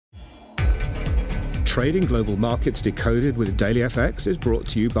Trading Global Markets Decoded with DailyFX is brought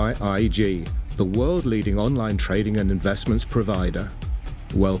to you by IG, the world-leading online trading and investments provider.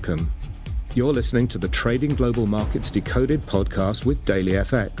 Welcome. You're listening to the Trading Global Markets Decoded podcast with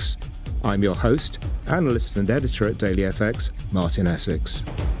DailyFX. I'm your host, analyst and editor at DailyFX, Martin Essex.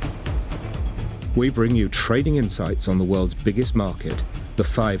 We bring you trading insights on the world's biggest market, the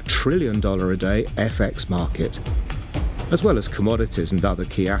 $5 trillion a day FX market, as well as commodities and other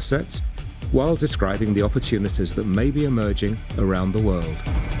key assets, while describing the opportunities that may be emerging around the world.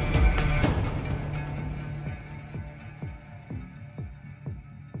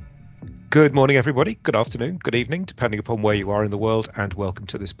 Good morning, everybody. Good afternoon, good evening, depending upon where you are in the world, and welcome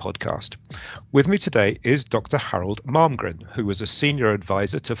to this podcast. With me today is Dr. Harald Malmgren, who was a senior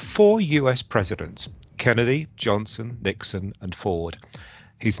advisor to 4 US presidents, Kennedy, Johnson, Nixon, and Ford.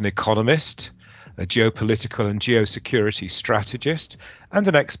 He's an economist, a geopolitical and geosecurity strategist, and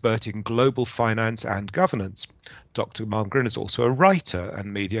an expert in global finance and governance. Dr. Malmgren is also a writer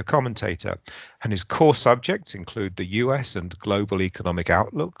and media commentator, and his core subjects include the US and global economic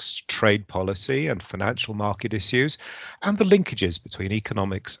outlooks, trade policy and financial market issues, and the linkages between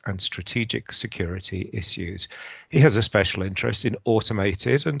economics and strategic security issues. He has a special interest in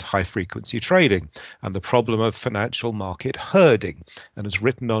automated and high-frequency trading and the problem of financial market herding, and has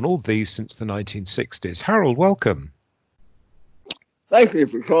written on all these since the 1960s. Harald, welcome. Thank you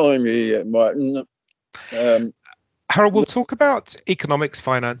for calling me, Martin. Harald, we'll talk about economics,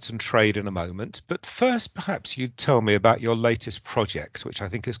 finance and trade in a moment, but first perhaps you'd tell me about your latest project, which I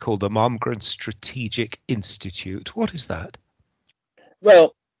think is called the Malmgren Strategic Institute. What is that?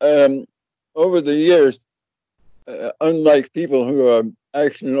 Well, over the years, unlike people who are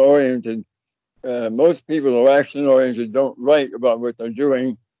action-oriented, most people who are action-oriented don't write about what they're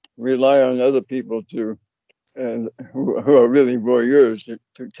doing, rely on other people to who are really voyeurs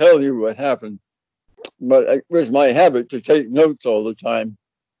to tell you what happened. But it was my habit to take notes all the time,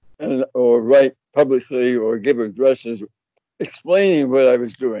 or write publicly or give addresses explaining what I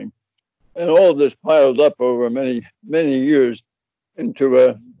was doing. And all of this piled up over many, many years into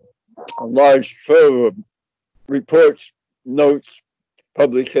a large trove of reports, notes,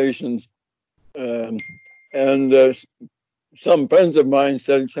 publications. And some friends of mine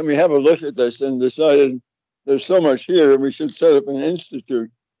said, can we have a look at this? And decided there's so much here, we should set up an institute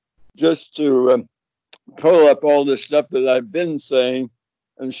just to pull up all this stuff that I've been saying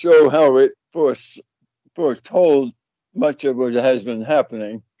and show how it foretold much of what has been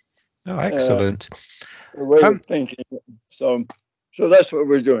happening. Oh, excellent. The way of thinking. So that's what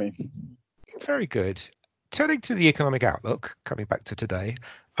we're doing. Very good. Turning to the economic outlook, coming back to today,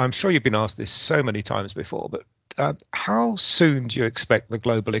 I'm sure you've been asked this so many times before, but how soon do you expect the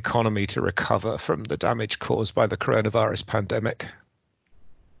global economy to recover from the damage caused by the coronavirus pandemic?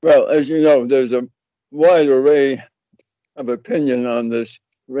 Well, as you know, there's a wide array of opinion on this,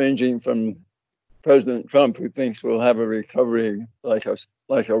 ranging from President Trump, who thinks we'll have a recovery like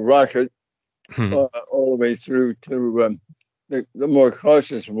a rocket, all the way through to the more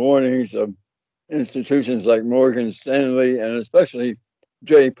cautious warnings of institutions like Morgan Stanley, and especially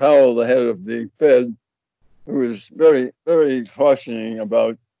Jay Powell, the head of the Fed, who is very, very cautioning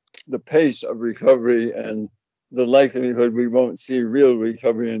about the pace of recovery and the likelihood we won't see real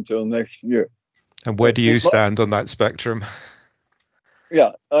recovery until next year. And where do you stand on that spectrum?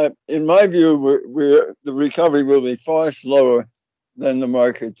 Yeah, in my view, the recovery will be far slower than the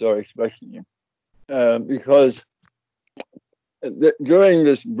markets are expecting, because during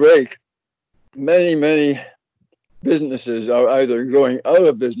this break, many businesses are either going out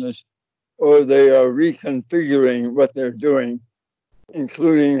of business or they are reconfiguring what they're doing,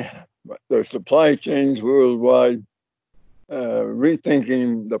 including their supply chains worldwide,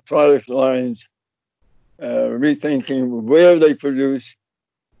 rethinking the product lines, rethinking where they produce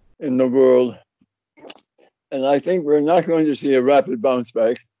in the world. And I think we're not going to see a rapid bounce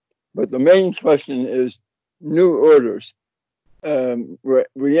back, but the main question is new orders.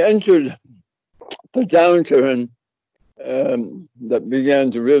 We entered the downturn that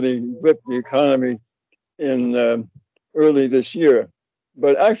began to really whip the economy in early this year.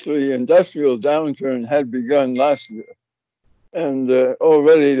 But actually, industrial downturn had begun last year. And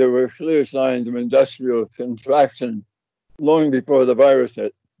already there were clear signs of industrial contraction long before the virus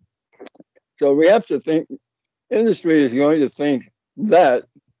hit. So we have to think, industry is going to think that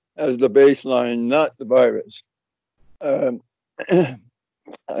as the baseline, not the virus.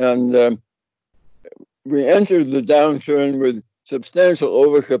 We entered the downturn with substantial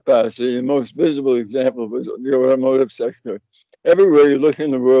overcapacity. The most visible example was the automotive sector. Everywhere you look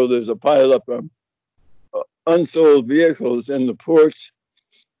in the world, there's a pileup of unsold vehicles in the ports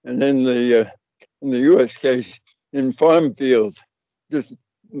and in the in the U.S. case, in farm fields, just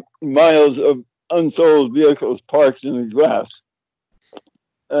miles of unsold vehicles parked in the grass.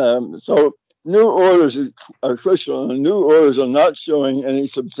 So new orders are crucial, and new orders are not showing any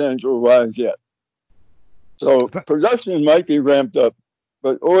substantial rise yet. So production might be ramped up,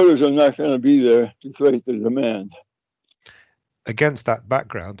 but orders are not going to be there to create the demand. Against that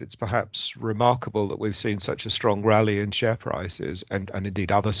background, it's perhaps remarkable that we've seen such a strong rally in share prices and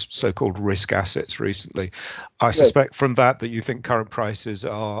indeed other so-called risk assets recently. I suspect from that you think current prices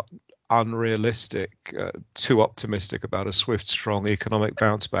are unrealistic, too optimistic about a swift, strong economic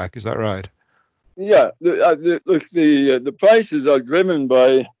bounce back. Is that right? Yeah, the prices are driven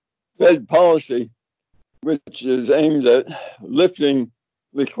by Fed policy, which is aimed at lifting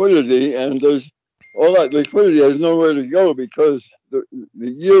liquidity, and there's all that liquidity has nowhere to go because the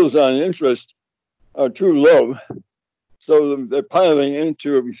yields on interest are too low. So they're piling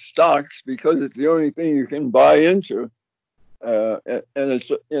into stocks because it's the only thing you can buy into. And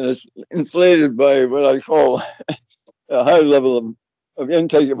it's inflated by what I call a high level of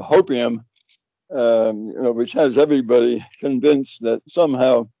intake of hopium, which has everybody convinced that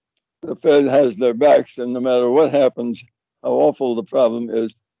somehow the Fed has their backs, and no matter what happens, how awful the problem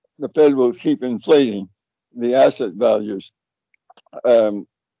is, the Fed will keep inflating the asset values. It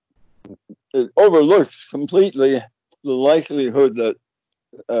overlooks completely the likelihood that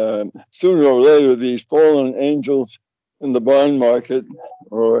sooner or later these fallen angels in the bond market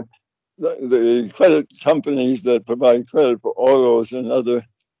or the credit companies that provide credit for autos and other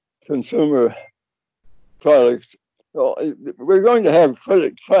consumer products, we're going to have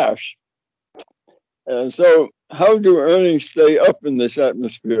credit crash. And so how do earnings stay up in this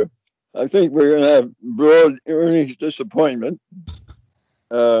atmosphere? I think we're going to have broad earnings disappointment,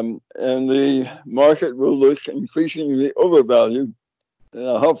 and the market will look increasingly overvalued.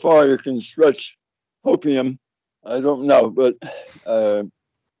 How far you can stretch hopium, I don't know, but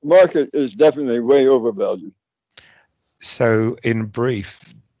market is definitely way overvalued. So in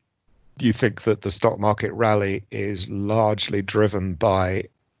brief, do you think that the stock market rally is largely driven by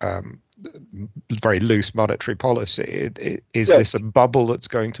very loose monetary policy? Is this a bubble that's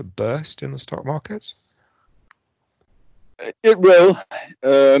going to burst in the stock markets? It will.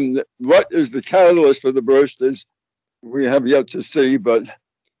 What is the catalyst for the burst is we have yet to see, but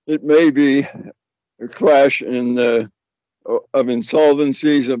it may be a crash of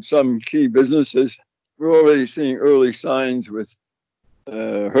insolvencies of some key businesses. We're already seeing early signs with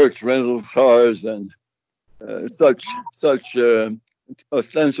Hertz rental cars and such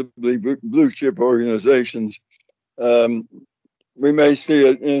ostensibly blue chip organizations. We may see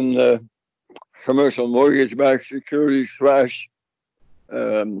it in commercial mortgage-backed securities crash,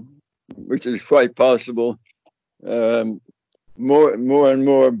 which is quite possible. More and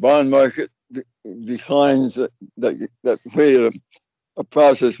more bond market declines that create a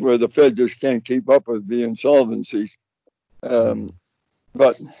process where the Fed just can't keep up with the insolvencies.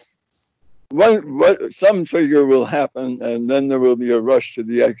 But some figure will happen, and then there will be a rush to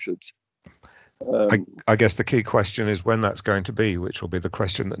the exits. I guess the key question is when that's going to be, which will be the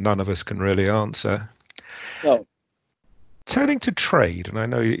question that none of us can really answer. No. Turning to trade, and I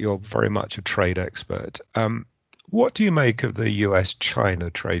know you're very much a trade expert, what do you make of the US-China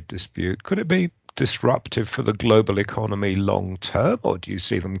trade dispute? Could it be disruptive for the global economy long term, or do you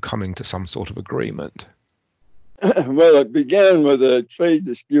see them coming to some sort of agreement? Well, it began with a trade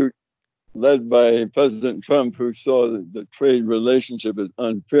dispute led by President Trump, who saw that the trade relationship as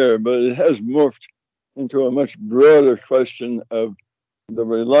unfair, but it has morphed into a much broader question of the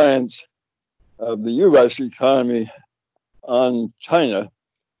reliance of the U.S. economy on China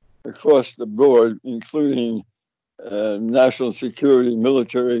across the board, including national security,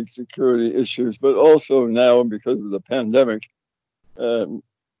 military security issues, but also now, because of the pandemic, our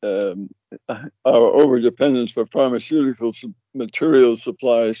overdependence for pharmaceutical material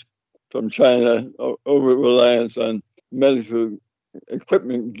supplies from China, over reliance on medical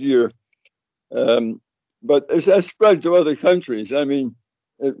equipment gear. But it has spread to other countries. I mean,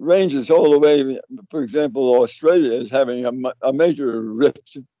 it ranges all the way. For example, Australia is having a major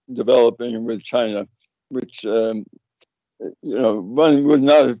rift developing with China, which one would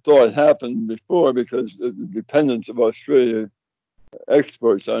not have thought happened before because of the dependence of Australia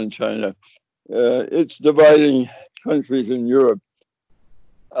exports on China. It's dividing countries in Europe.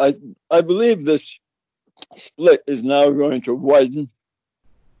 I believe this split is now going to widen.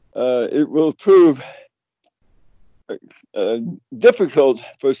 It will prove difficult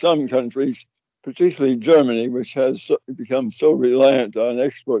for some countries, particularly Germany, which has become so reliant on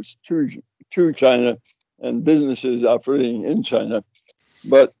exports to China and businesses operating in China.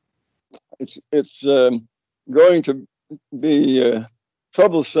 But it's going to be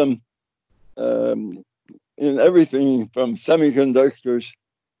troublesome in everything from semiconductors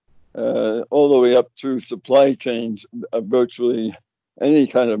all the way up through supply chains of virtually any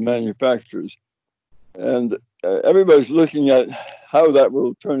kind of manufacturers. And everybody's looking at how that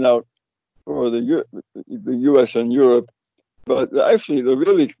will turn out for the U.S. and Europe. But actually, the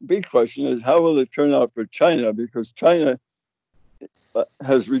really big question is, how will it turn out for China? Because China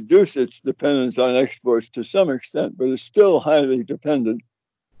has reduced its dependence on exports to some extent, but is still highly dependent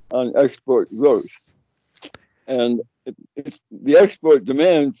on export growth. And the export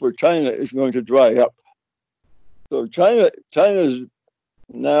demand for China is going to dry up. So China's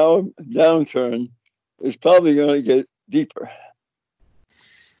now downturn is probably going to get deeper.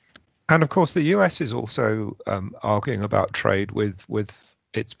 And of course, the US is also arguing about trade with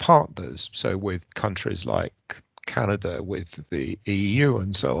its partners. So with countries like Canada, with the EU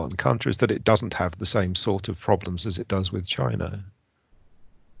and so on, countries that it doesn't have the same sort of problems as it does with China.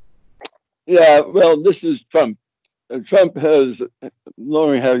 Yeah, well, this is Trump. Trump has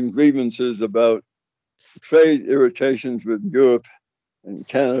long had grievances about trade irritations with Europe and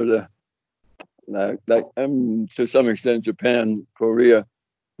Canada, and to some extent Japan, Korea.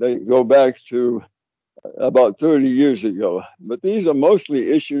 They go back to about 30 years ago. But these are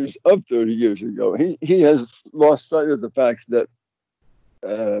mostly issues of 30 years ago. He has lost sight of the fact that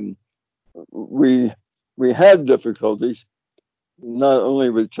we had difficulties, not only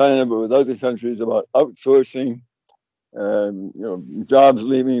with China, but with other countries about outsourcing, jobs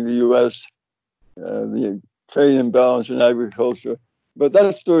leaving the U.S., the trade imbalance in agriculture. But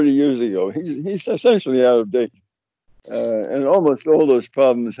that's 30 years ago. He's essentially out of date. And almost all those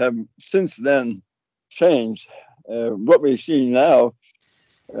problems have since then changed. What we see now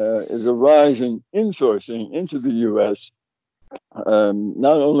is a rise in insourcing into the U.S.,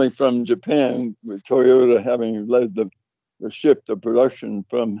 not only from Japan, with Toyota having led the shift of production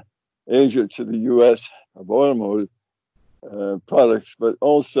from Asia to the U.S. of automotive products, but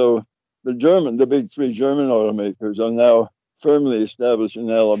also the big three German automakers are now firmly established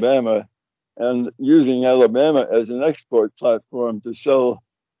in Alabama and using Alabama as an export platform to sell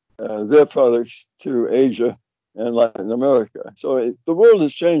their products to Asia and Latin America. So the world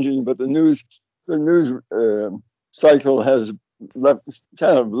is changing, but the news cycle has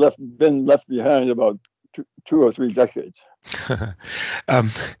been left behind about two or three decades.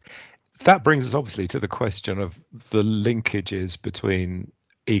 That brings us obviously to the question of the linkages between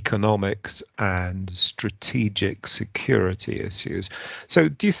economics and strategic security issues. So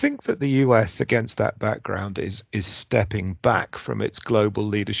do you think that the US, against that background, is stepping back from its global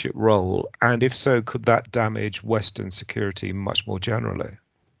leadership role? And if so, could that damage Western security much more generally?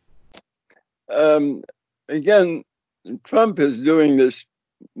 Again, Trump is doing this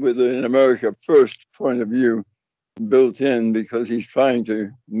with an America first point of view built in, because he's trying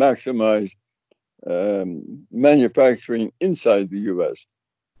to maximize manufacturing inside the US.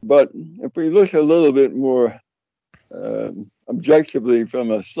 But if we look a little bit more objectively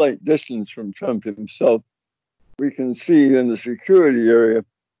from a slight distance from Trump himself, we can see in the security area,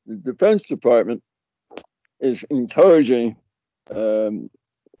 the Defense Department is encouraging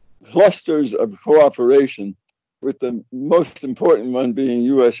clusters of cooperation, with the most important one being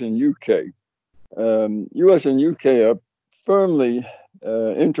US and UK. US and UK are firmly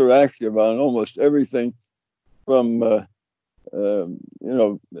interactive on almost everything from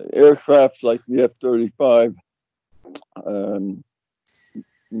aircraft like the F-35,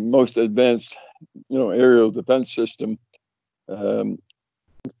 most advanced, aerial defense system,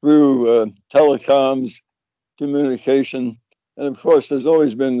 through telecoms, communication, and of course, there's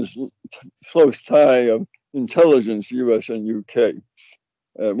always been this close tie of intelligence, US and UK,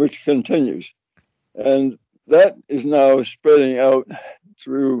 which continues. And that is now spreading out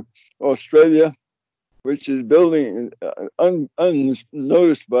through Australia, which is building,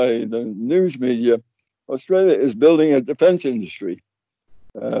 unnoticed by the news media. Australia is building a defense industry.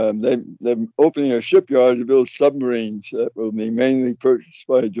 They're opening a shipyard to build submarines that will be mainly purchased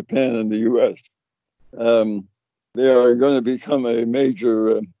by Japan and the US. They are going to become a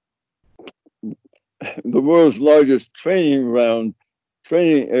major, the world's largest training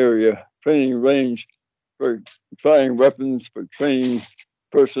area, training range for trying weapons, for training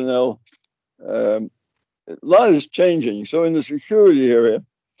personnel. A lot is changing. So in the security area,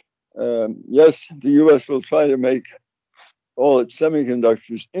 yes, the US will try to make all its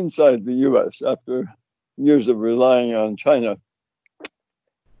semiconductors inside the US after years of relying on China.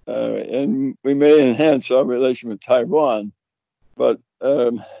 And we may enhance our relation with Taiwan, but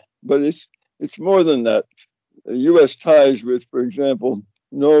it's more than that. The US ties with, for example,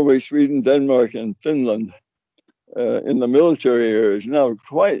 Norway, Sweden, Denmark, and Finland in the military area is now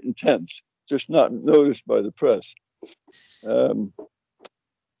quite intense, just not noticed by the press.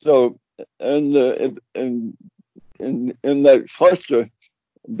 So, and in that cluster,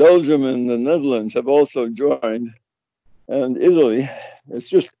 Belgium and the Netherlands have also joined, and Italy. It's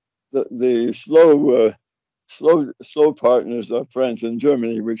just the slow partners are France and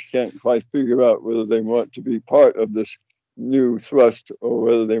Germany, which can't quite figure out whether they want to be part of this new thrust or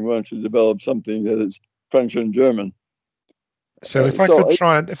whether they want to develop something that is French and German. So if I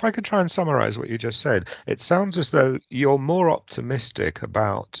could try and summarize what you just said, it sounds as though you're more optimistic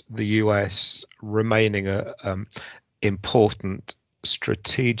about the US remaining important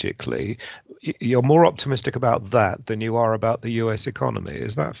strategically. You're more optimistic about that than you are about the US economy.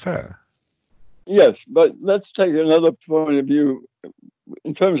 Is that fair? Yes, but let's take another point of view.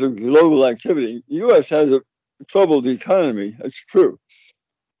 In terms of global activity, the U.S. has a troubled economy. That's true,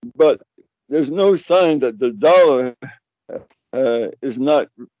 but there's no sign that the dollar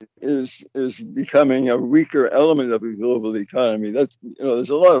is becoming a weaker element of the global economy. That's there's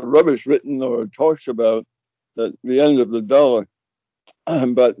a lot of rubbish written or talks about that the end of the dollar,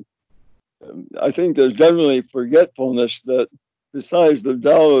 but I think there's generally forgetfulness that besides the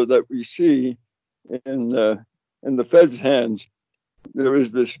dollar that we see in the Fed's hands, there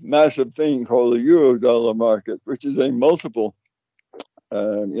is this massive thing called the euro dollar market, which is a multiple.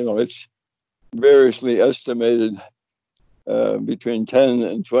 It's variously estimated between 10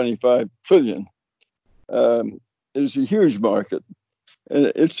 and 25 trillion. It's a huge market, and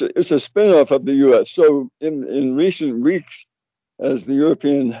it's a spin-off of the U.S. So in recent weeks, as the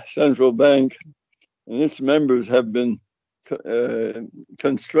European Central Bank and its members have been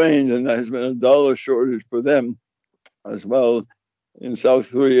constrained, and there has been a dollar shortage for them as well in South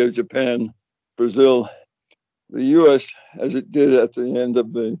Korea, Japan, Brazil. The U.S., as it did at the end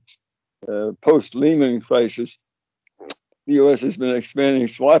of the post-Lehman crisis, the U.S. has been expanding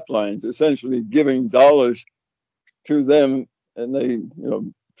swap lines, essentially giving dollars to them, and they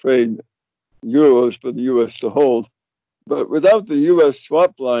trade euros for the U.S. to hold. But without the U.S.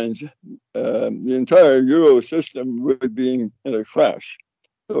 swap lines, the entire euro system would be in a crash.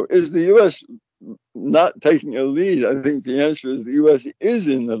 So is the U.S. not taking a lead? I think the answer is the U.S. is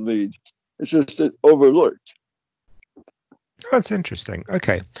in the lead. It's just overlooked. That's interesting.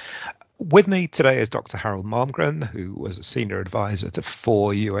 Okay. With me today is Dr. Harald Malmgren, who was a senior advisor to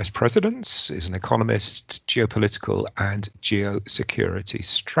 4 US presidents, is an economist, geopolitical and geosecurity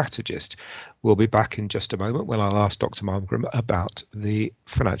strategist. We'll be back in just a moment when I'll ask Dr. Malmgren about the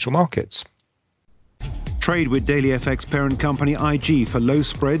financial markets. Trade with DailyFX parent company IG for low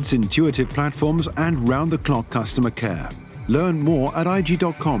spreads, intuitive platforms and round-the-clock customer care. Learn more at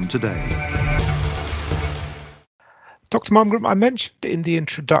IG.com today. Dr. Malmgren, I mentioned in the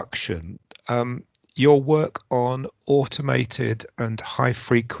introduction your work on automated and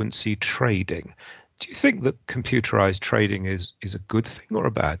high-frequency trading. Do you think that computerized trading is a good thing or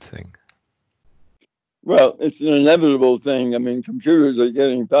a bad thing? Well, it's an inevitable thing. I mean, computers are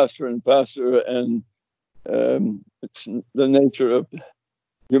getting faster and faster, and it's the nature of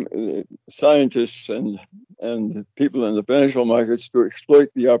scientists and people in the financial markets to exploit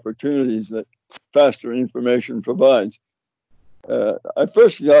the opportunities that faster information provides. I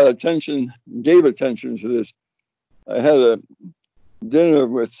first gave attention to this. I had a dinner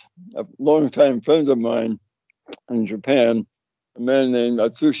with a longtime friend of mine in Japan, a man named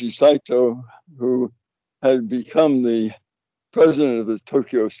Atsushi Saito, who had become the president of the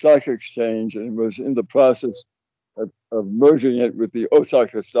Tokyo Stock Exchange and was in the process of merging it with the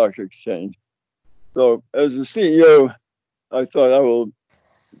Osaka Stock Exchange. So as a CEO, I thought I will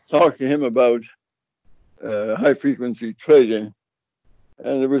talk to him about high-frequency trading.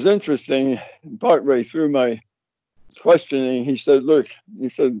 And it was interesting, partway through my questioning, he said,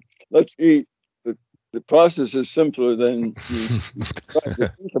 let's eat. The process is simpler than you try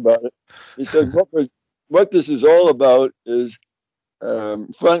to think about it. He said, what this is all about is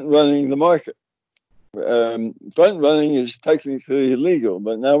front-running the market. Front-running is technically illegal,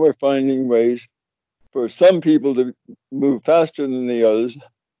 but now we're finding ways for some people to move faster than the others,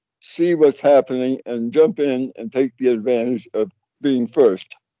 see what's happening, and jump in and take the advantage of being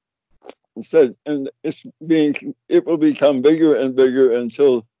first. And it will become bigger and bigger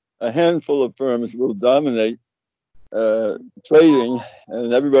until a handful of firms will dominate trading,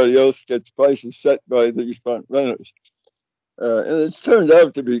 and everybody else gets prices set by these front runners. And it's turned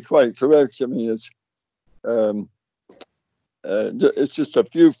out to be quite correct. I mean, it's just a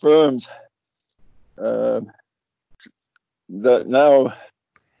few firms that now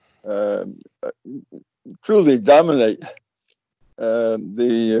truly dominate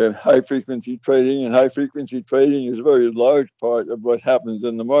the high frequency trading, and high frequency trading is a very large part of what happens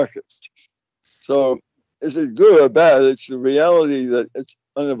in the markets. So is it good or bad? It's the reality that it's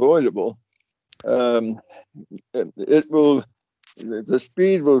unavoidable. It will, the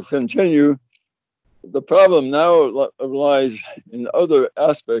speed will continue. The problem now lies in other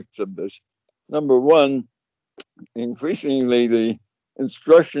aspects of this. Number one, increasingly the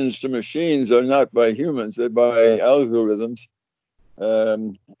instructions to machines are not by humans, they're by algorithms.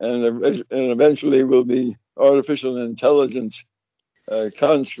 And eventually will be artificial intelligence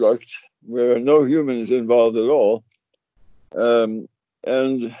constructs where no human is involved at all. And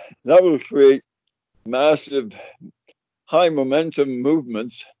that will create massive high momentum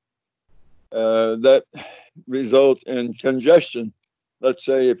movements that result in congestion. Let's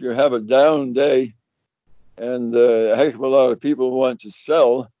say if you have a down day and a heck of a lot of people want to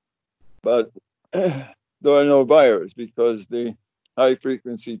sell, but there are no buyers because the high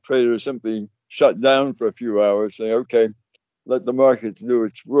frequency traders simply shut down for a few hours, say, okay, let the market do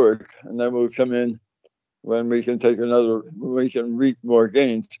its work, and then we'll come in when we can when we can reap more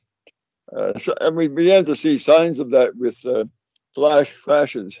gains. And we began to see signs of that with flash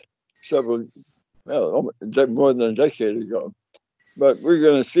crashes more than a decade ago. But we're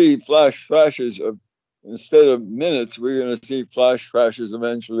going to see flash crashes of, instead of minutes, we're going to see flash crashes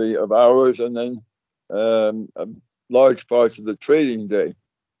eventually of hours and then large parts of the trading day.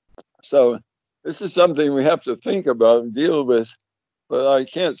 So this is something we have to think about and deal with, but I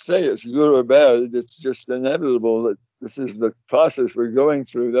can't say it's good or bad. It's just inevitable that this is the process we're going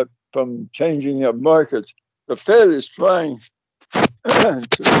through, that from changing of markets. The Fed is trying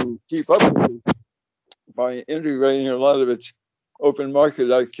to keep up with it by integrating a lot of its open market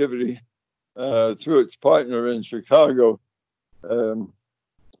activity through its partner in Chicago. I've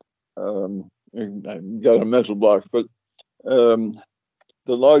got a mental block, but the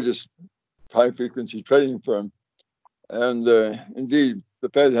largest high-frequency trading firm. And indeed, the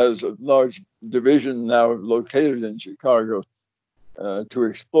Fed has a large division now located in Chicago to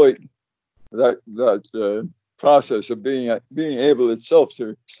exploit that process of being able itself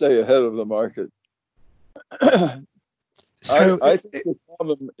to stay ahead of the market. So I think the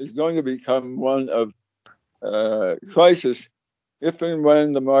problem is going to become one of crisis if and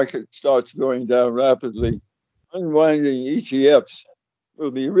when the market starts going down rapidly. Unwinding ETFs will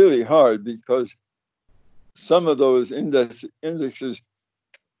be really hard because some of those indexes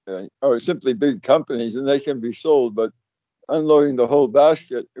are simply big companies and they can be sold, but unloading the whole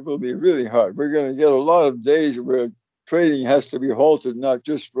basket, it will be really hard. We're going to get a lot of days where trading has to be halted, not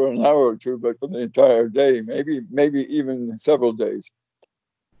just for an hour or two, but for the entire day, maybe even several days.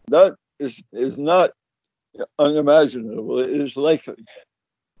 That is not unimaginable. It is likely.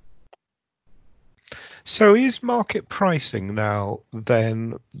 So is market pricing now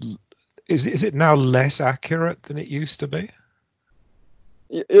then, is it now less accurate than it used to be?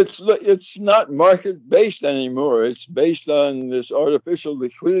 It's not market based anymore. It's based on this artificial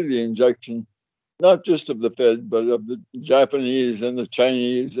liquidity injection, not just of the Fed, but of the Japanese and the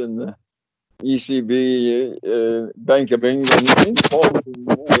Chinese and the ECB, Bank of England, in all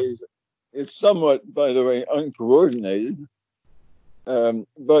ways. It's somewhat, by the way, uncoordinated.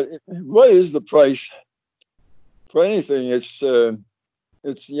 But what is the price for anything? It's the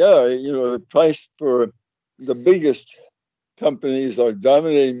price for the biggest companies are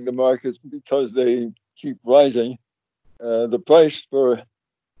dominating the markets because they keep rising. The price for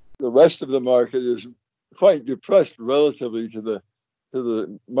the rest of the market is quite depressed relatively to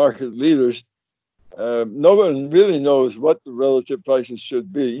the market leaders. No one really knows what the relative prices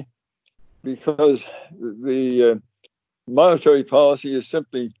should be because the monetary policy is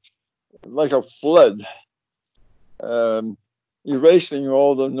simply like a flood, erasing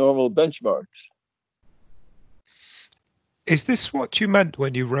all the normal benchmarks. Is this what you meant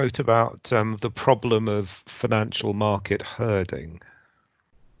when you wrote about the problem of financial market herding?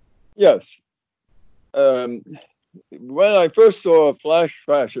 Yes. When I first saw flash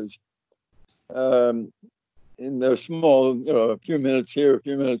crashes, in their small, a few minutes here, a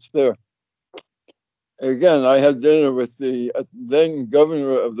few minutes there. Again, I had dinner with the then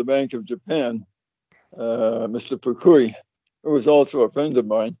governor of the Bank of Japan, Mr. Fukui, who was also a friend of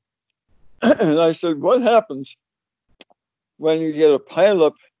mine. And I said, what happens when you get a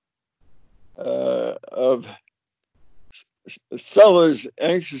pileup of sellers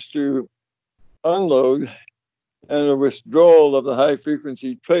anxious to unload and a withdrawal of the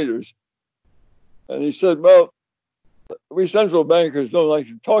high-frequency traders? And he said, well, we central bankers don't like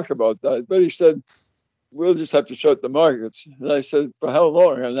to talk about that. But he said, we'll just have to shut the markets. And I said, for how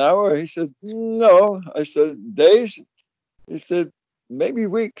long? An hour? He said, no. I said, days? He said, maybe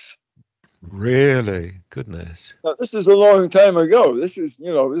weeks. Really? Goodness. Now, this is a long time ago. This is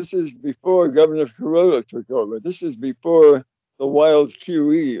before Governor Kuroda took over. This is before the wild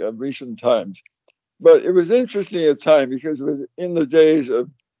QE of recent times. But it was interesting at the time because it was in the days of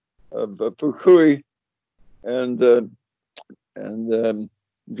Fukui and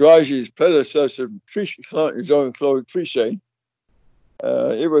Draghi's predecessor, Jean-Claude Trichet.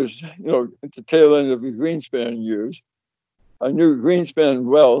 It was, at the tail end of the Greenspan years. I knew Greenspan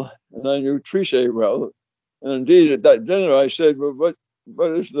well, and I knew Trichet well. And indeed, at that dinner, I said, well,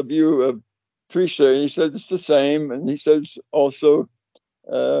 what is the view of Trichet? And he said, it's the same. And he says also,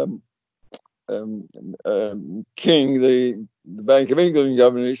 King, the Bank of England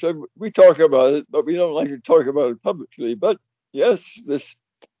governor, he said, we talk about it, but we don't like to talk about it publicly. But yes, this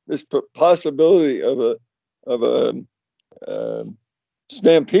possibility of a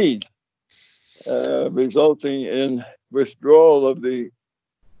stampede resulting in withdrawal of the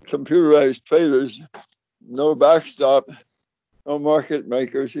computerized traders, no backstop, no market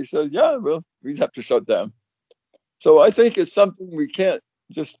makers. He said, yeah, well, we'd have to shut down. So I think it's something we can't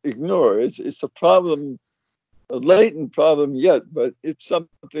just ignore. It's a problem, a latent problem yet, but it's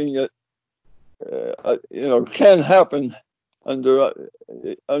something that can happen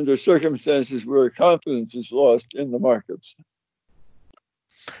under circumstances where confidence is lost in the markets.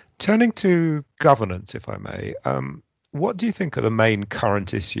 Turning to governance, if I may, what do you think are the main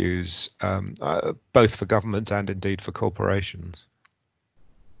current issues, both for governments and indeed for corporations?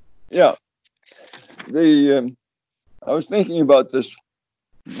 Yeah, I was thinking about this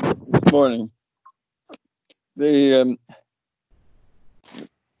morning. The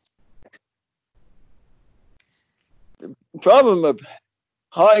problem of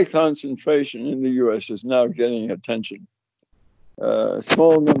high concentration in the U.S. is now getting attention. A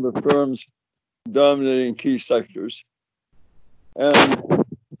small number of firms dominating key sectors, and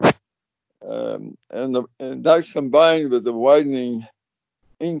that combined with the widening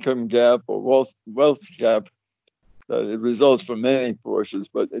income gap or wealth gap that it results from many forces,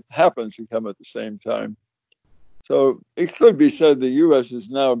 but it happens to come at the same time. So it could be said the U.S. is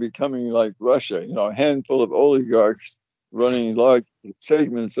now becoming like Russia, a handful of oligarchs running large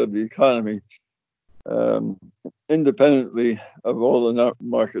segments of the economy, independently of all the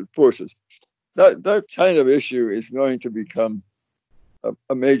market forces. That kind of issue is going to become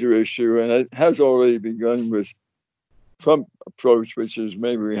a major issue, and it has already begun with Trump approach, which is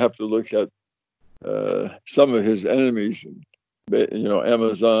maybe we have to look at some of his enemies,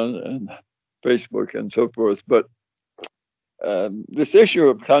 Amazon and Facebook and so forth. But this issue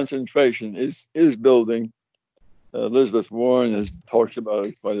of concentration is building. Elizabeth Warren has talked about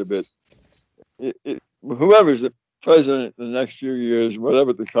it quite a bit. Whoever's the president in the next few years,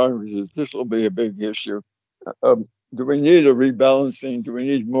 whatever the Congress is, this will be a big issue. Do we need a rebalancing? Do we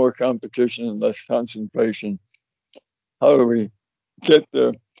need more competition and less concentration? How do we get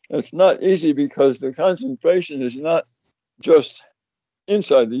there? It's not easy because the concentration is not just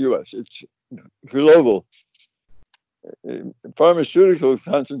inside the U.S., it's global. Pharmaceutical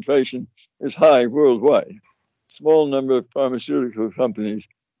concentration is high worldwide. Small number of pharmaceutical companies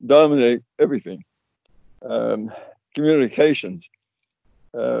dominate everything. Communications.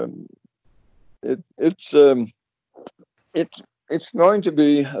 It's going to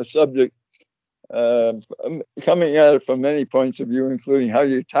be a subject coming at it from many points of view, including how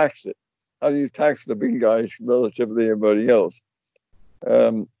you tax it. How do you tax the big guys relatively to everybody else?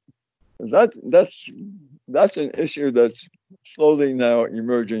 That's an issue that's slowly now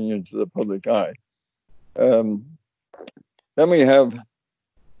emerging into the public eye. Then we have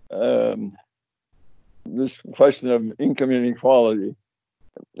this question of income inequality.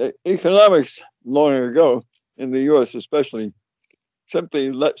 Economics long ago in the U.S. especially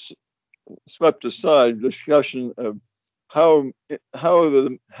simply swept aside discussion of how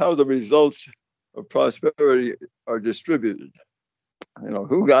the results of prosperity are distributed.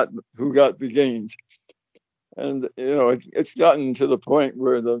 Who got the gains, and it's gotten to the point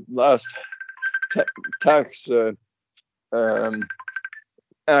where the last tax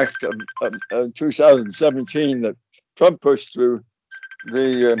act of 2017 that Trump pushed through,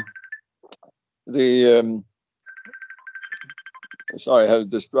 sorry, I had a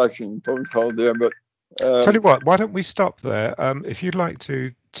distraction phone call there, but tell you what, why don't we stop there? If you'd like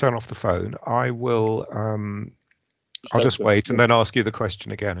to turn off the phone, I will. I'll just wait and then ask you the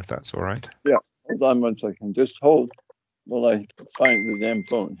question again, if that's all right. Yeah, hold on 1 second. Just hold while I find the damn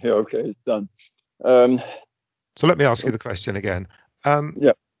phone. Here, okay, it's done. So let me ask you the question again.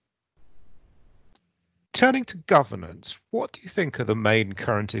 Yeah. Turning to governance, what do you think are the main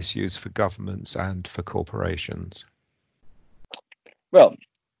current issues for governments and for corporations? Well,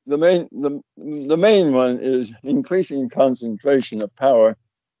 the main one is increasing concentration of power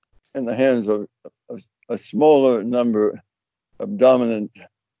in the hands of a smaller number of dominant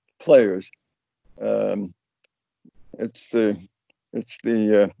players. It's the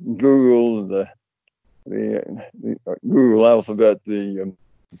Google, the Google Alphabet, the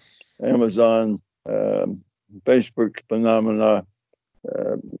Amazon, Facebook phenomena.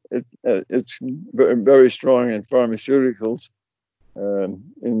 It's very strong in pharmaceuticals,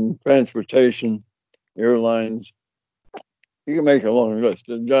 in transportation, airlines. You can make a long list.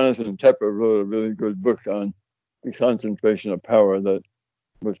 And Jonathan Tepper wrote a really good book on the concentration of power that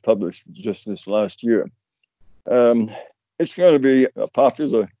was published just this last year. It's going to be a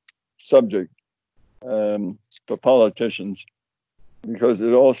popular subject for politicians because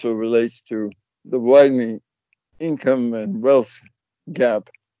it also relates to the widening income and wealth gap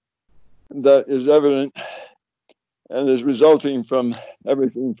that is evident and is resulting from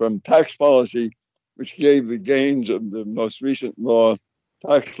everything from tax policy, which gave the gains of the most recent law,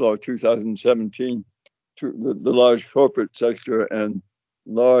 tax law 2017, to the large corporate sector and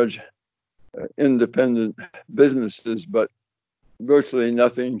large independent businesses, but virtually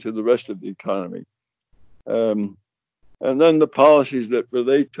nothing to the rest of the economy. And then the policies that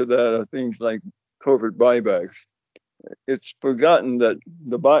relate to that are things like corporate buybacks. It's forgotten that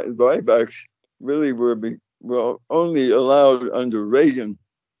the buybacks really were only allowed under Reagan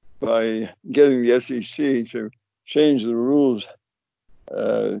by getting the SEC to change the rules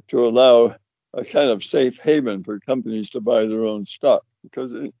to allow a kind of safe haven for companies to buy their own stock,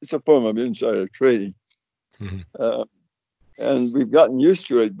 because it's a form of insider trading. Mm-hmm. And we've gotten used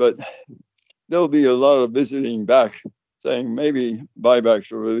to it, but there'll be a lot of visiting back saying maybe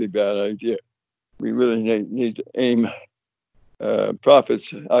buybacks are a really bad idea. We really need to aim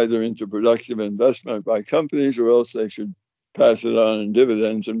profits either into productive investment by companies, or else they should pass it on in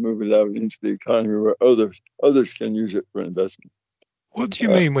dividends and move it out into the economy where others can use it for investment. What do you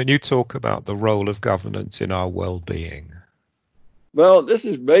mean when you talk about the role of governance in our well-being? Well, this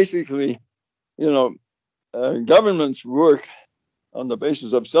is basically, governments work on the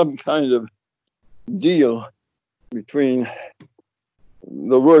basis of some kind of deal between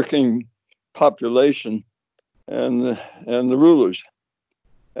the working population and the rulers,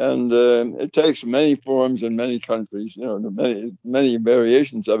 and it takes many forms in many countries. Many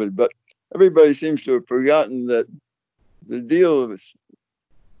variations of it, but everybody seems to have forgotten that the deal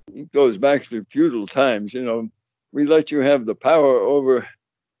goes back to feudal times. We let you have the power over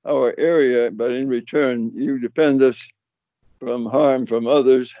our area, but in return, you defend us from harm from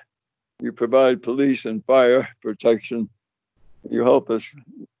others. You provide police and fire protection. You help us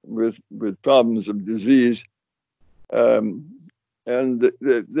with problems of disease. And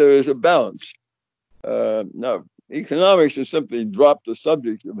there is a balance. Now, economics has simply dropped the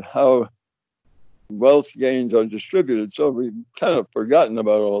subject of how wealth gains are distributed, so we've kind of forgotten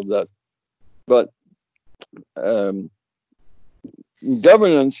about all that. But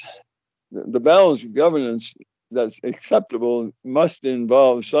governance, the balance of governance that's acceptable must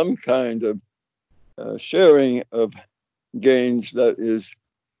involve some kind of sharing of gains that is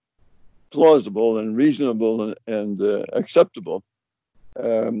plausible and reasonable and acceptable.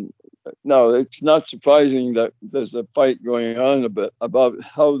 Now, it's not surprising that there's a fight going on about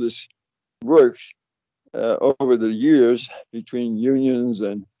how this works over the years between unions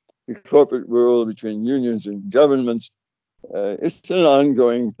and the corporate world, between unions and governments. It's an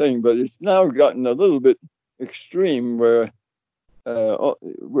ongoing thing, but it's now gotten a little bit extreme where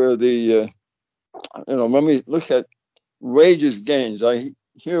the when we look at wages gains, I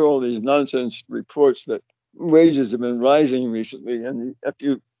hear all these nonsense reports that wages have been rising recently, and if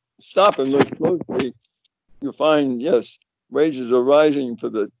you stop and look closely, you find, yes, wages are rising for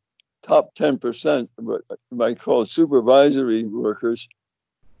the top 10%, what you might call supervisory workers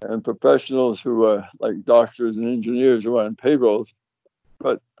and professionals who are like doctors and engineers who are on payrolls.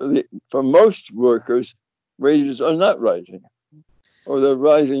 But for most workers, wages are not rising, or they're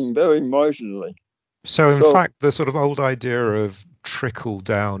rising very marginally. So in fact, the sort of old idea of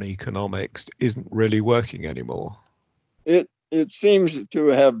trickle-down economics isn't really working anymore. It seems to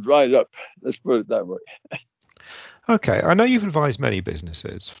have dried up. Let's put it that way. Okay, I know you've advised many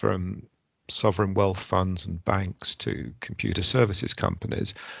businesses, from sovereign wealth funds and banks to computer services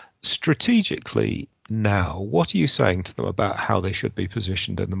companies. Strategically now, what are you saying to them about how they should be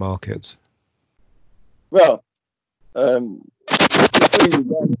positioned in the markets? Well, the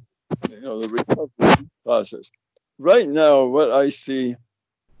recovery process. Right now, what I see,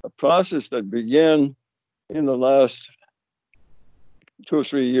 a process that began in the last 2 or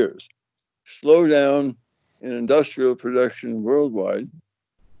 3 years. Slow down, in industrial production worldwide,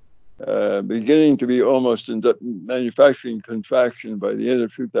 beginning to be almost in manufacturing contraction by the end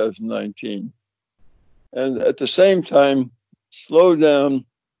of 2019. And at the same time, slowdown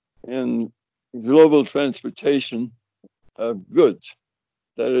in global transportation of goods.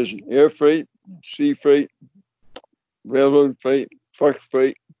 That is air freight, sea freight, railroad freight, truck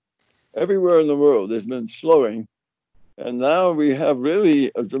freight. Everywhere in the world has been slowing. And now we have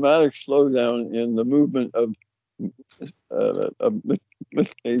really a dramatic slowdown in the movement of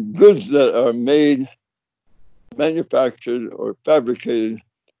goods that are made, manufactured, or fabricated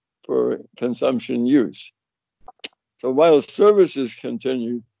for consumption use. So while services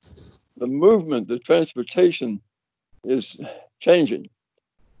continue, the movement, the transportation is changing.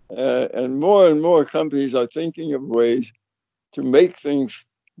 And more companies are thinking of ways to make things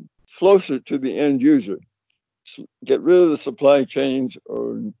closer to the end user. Get rid of the supply chains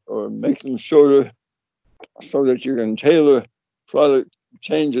or make them shorter so that you can tailor product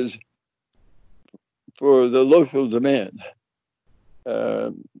changes for the local demand.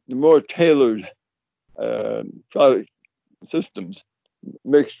 The more tailored product systems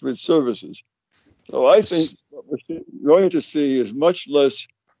mixed with services. So I think what we're going to see is much less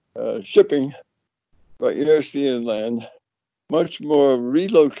shipping by air, sea, and land, much more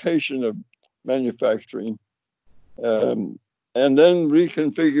relocation of manufacturing, and then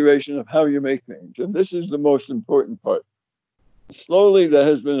reconfiguration of how you make things. And this is the most important part. Slowly, there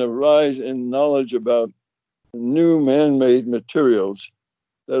has been a rise in knowledge about new man-made materials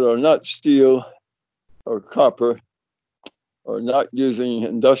that are not steel or copper or not using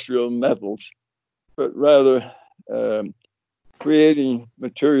industrial metals, but rather creating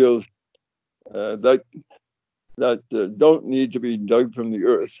materials that don't need to be dug from the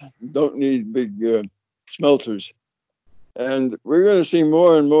earth, don't need big smelters. And we're going to see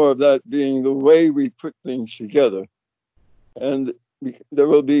more and more of that being the way we put things together. And there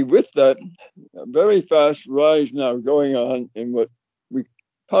will be with that a very fast rise now going on in what we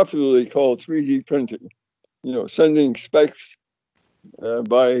popularly call 3D printing. You know, sending specs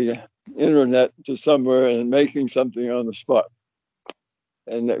by internet to somewhere and making something on the spot.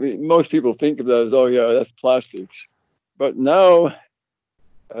 And most people think of that as, oh yeah, that's plastics. But now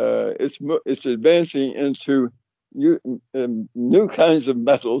it's advancing into new kinds of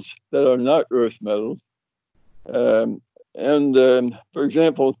metals that are not earth metals. For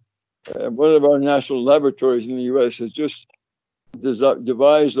example, one of our national laboratories in the US has just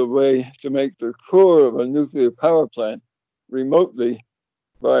devised a way to make the core of a nuclear power plant remotely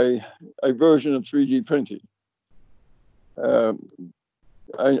by a version of 3D printing.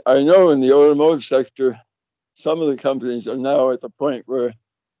 I know in the automotive sector, some of the companies are now at the point where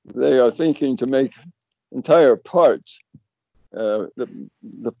they are thinking to make entire parts,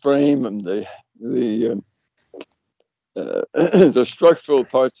 the frame and the structural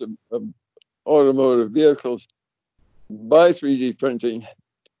parts of automotive vehicles by 3D printing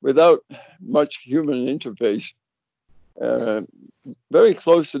without much human interface, very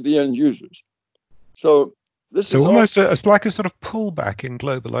close to the end users. So this is almost it's like a sort of pullback in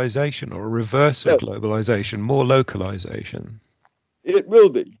globalization or a reverse of globalization, more localization. It will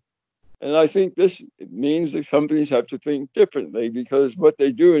be. And I think this means that companies have to think differently because what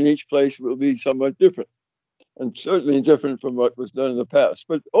they do in each place will be somewhat different, and certainly different from what was done in the past.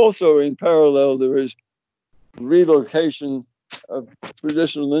 But also in parallel, there is relocation of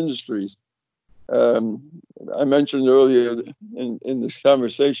traditional industries. I mentioned earlier in this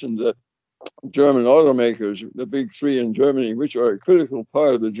conversation that German automakers, the big three in Germany, which are a critical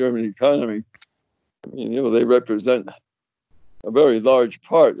part of the German economy, I mean, you know, they represent a very large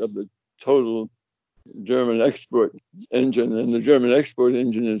part of the total German export engine, and the German export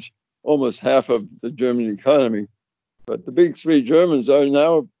engine is almost half of the German economy. But the big three Germans are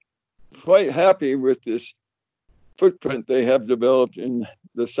now quite happy with this footprint they have developed in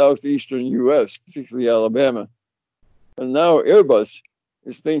the southeastern US, particularly Alabama. And now Airbus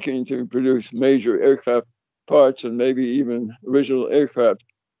is thinking to produce major aircraft parts and maybe even original aircraft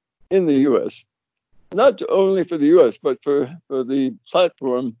in the US. Not only for the US, but for the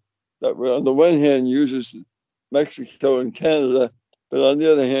platform that on the one hand uses Mexico and Canada, but on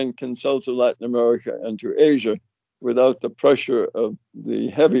the other hand can sell to Latin America and to Asia without the pressure of the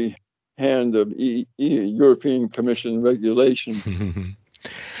heavy hand of European Commission regulation.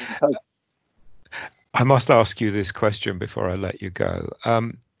 I must ask you this question before I let you go.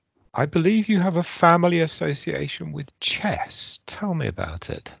 I believe you have a family association with chess. Tell me about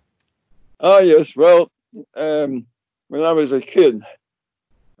it. Oh, yes. Well, when I was a kid,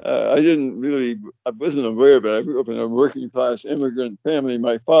 I wasn't aware, but I grew up in a working class immigrant family.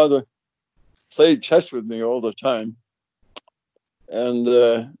 My father played chess with me all the time. And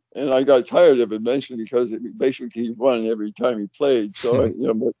I got tired of it eventually because it basically he won every time he played. So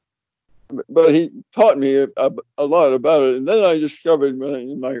but he taught me a lot about it. And then I discovered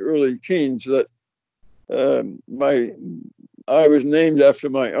in my early teens that I was named after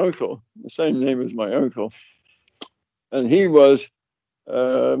my uncle, the same name as my uncle, and he was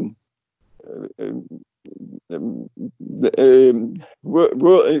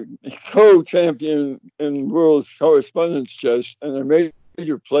co-champion in world correspondence chess and a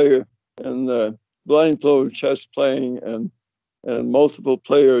major player in blindfold chess playing and multiple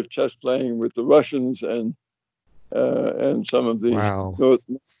player chess playing with the Russians and some of the North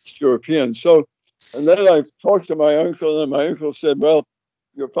Europeans. So, and then I talked to my uncle, and my uncle said, "Well,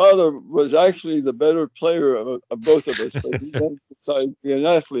 your father was actually the better player of both of us, but he then decided to be an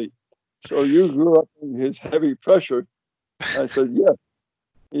athlete. So you grew up in his heavy pressure." I said, "Yeah."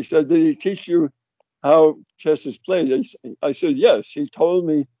 He said, "Did he teach you how chess is played?" I said, "Yes." He told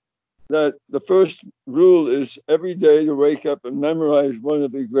me that the first rule is every day to wake up and memorize one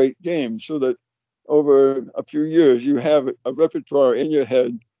of the great games so that over a few years you have a repertoire in your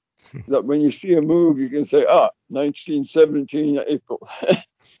head that when you see a move, you can say, 1917 April.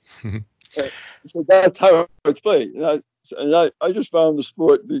 So that's how it's played. And I just found the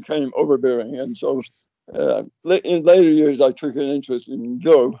sport became overbearing. And so in later years, I took an interest in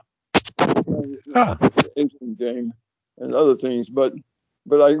Go, the Asian game and other things. But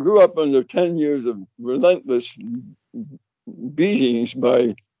I grew up under 10 years of relentless beatings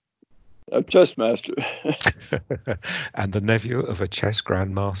by a chess master. And the nephew of a chess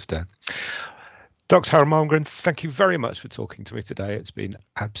grandmaster. Dr. Harald Malmgren, thank you very much for talking to me today. It's been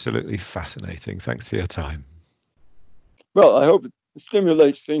absolutely fascinating. Thanks for your time. Well, I hope it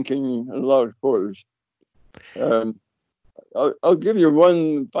stimulates thinking in a lot of quarters. I'll give you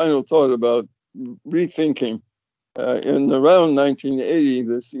one final thought about rethinking. In around 1980,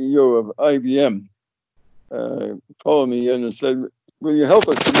 the CEO of IBM called me in and said, "Will you help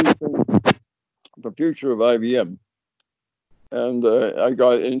us rethink the future of IBM?" And I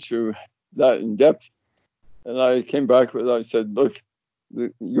got into that in depth. And I came back with, I said, "Look,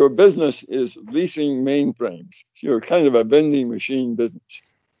 your business is leasing mainframes. So you're kind of a vending machine business.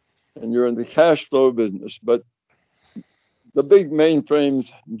 And you're in the cash flow business. But the big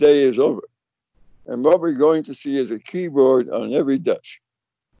mainframes day is over. And what we're going to see is a keyboard on every desk.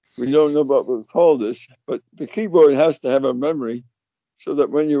 We don't know what we'll call this, but the keyboard has to have a memory so that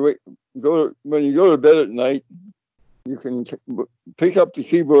when you go to bed at night, you can pick up the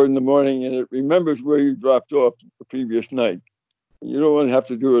keyboard in the morning and it remembers where you dropped off the previous night. You don't want to have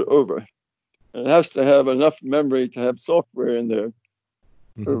to do it over. And it has to have enough memory to have software in there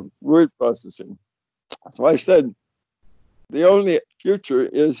for word processing." So I said, the only future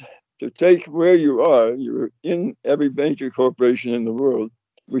is to take where you are, you're in every major corporation in the world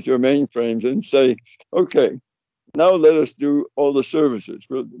with your mainframes, and say, "Okay, now let us do all the services,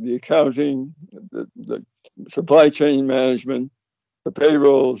 the accounting, the supply chain management, the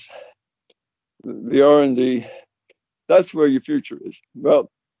payrolls, the R&D. That's where your future is." Well,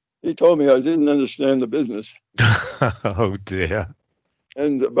 he told me I didn't understand the business. Oh, dear.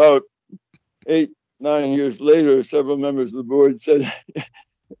 And about 8-9 years later, several members of the board said,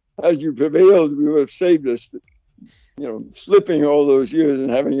 "Had you prevailed, we would have saved us, slipping all those years and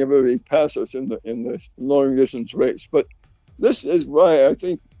having everybody pass us in the long distance race." But this is why I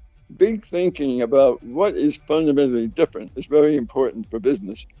think big thinking about what is fundamentally different is very important for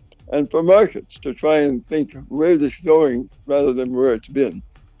business and for markets to try and think where this is going rather than where it's been.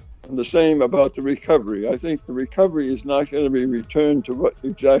 And the same about the recovery. I think the recovery is not going to be returned to what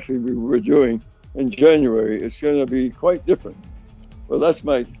exactly we were doing in January. It's going to be quite different. Well, that's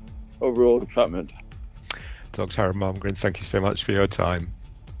my overall comment. Dr. Harald Malmgren, thank you so much for your time.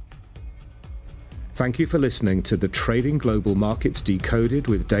 Thank you for listening to the Trading Global Markets Decoded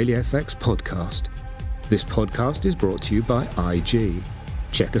with DailyFX podcast. This podcast is brought to you by IG.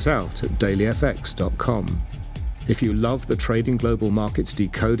 Check us out at dailyfx.com. If you love the Trading Global Markets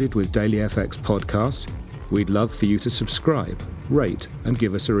Decoded with DailyFX podcast, we'd love for you to subscribe, rate, and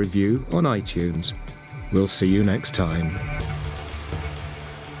give us a review on iTunes. We'll see you next time.